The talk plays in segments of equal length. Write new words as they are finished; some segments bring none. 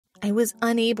I was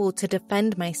unable to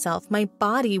defend myself. My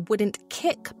body wouldn't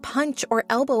kick, punch, or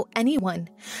elbow anyone.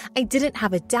 I didn't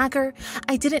have a dagger.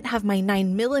 I didn't have my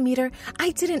 9mm.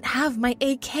 I didn't have my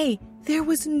AK. There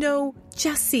was no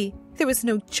Jesse. There was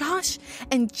no Josh,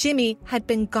 and Jimmy had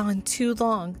been gone too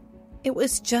long. It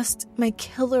was just my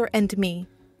killer and me.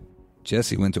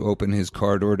 Jesse went to open his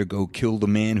car door to go kill the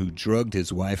man who drugged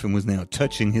his wife and was now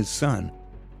touching his son.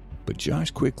 But Josh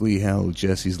quickly held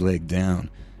Jesse's leg down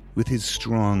with his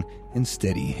strong and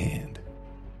steady hand.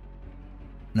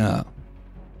 No,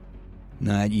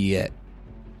 not yet.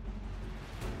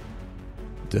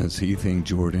 Does he think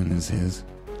Jordan is his?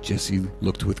 Jesse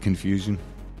looked with confusion.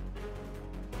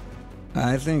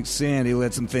 I think Sandy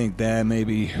lets him think that,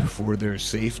 maybe for their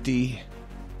safety.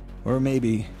 Or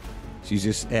maybe she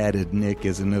just added Nick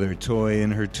as another toy in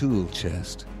her tool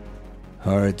chest.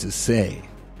 Hard to say.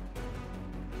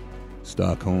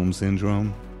 Stockholm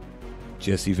Syndrome?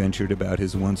 Jesse ventured about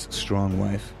his once strong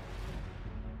wife.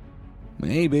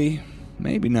 Maybe,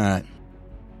 maybe not.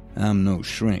 I'm no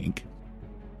shrink.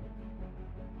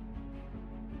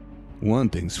 One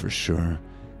thing's for sure,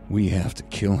 we have to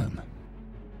kill him.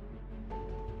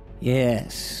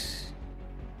 Yes,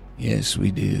 we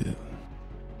do.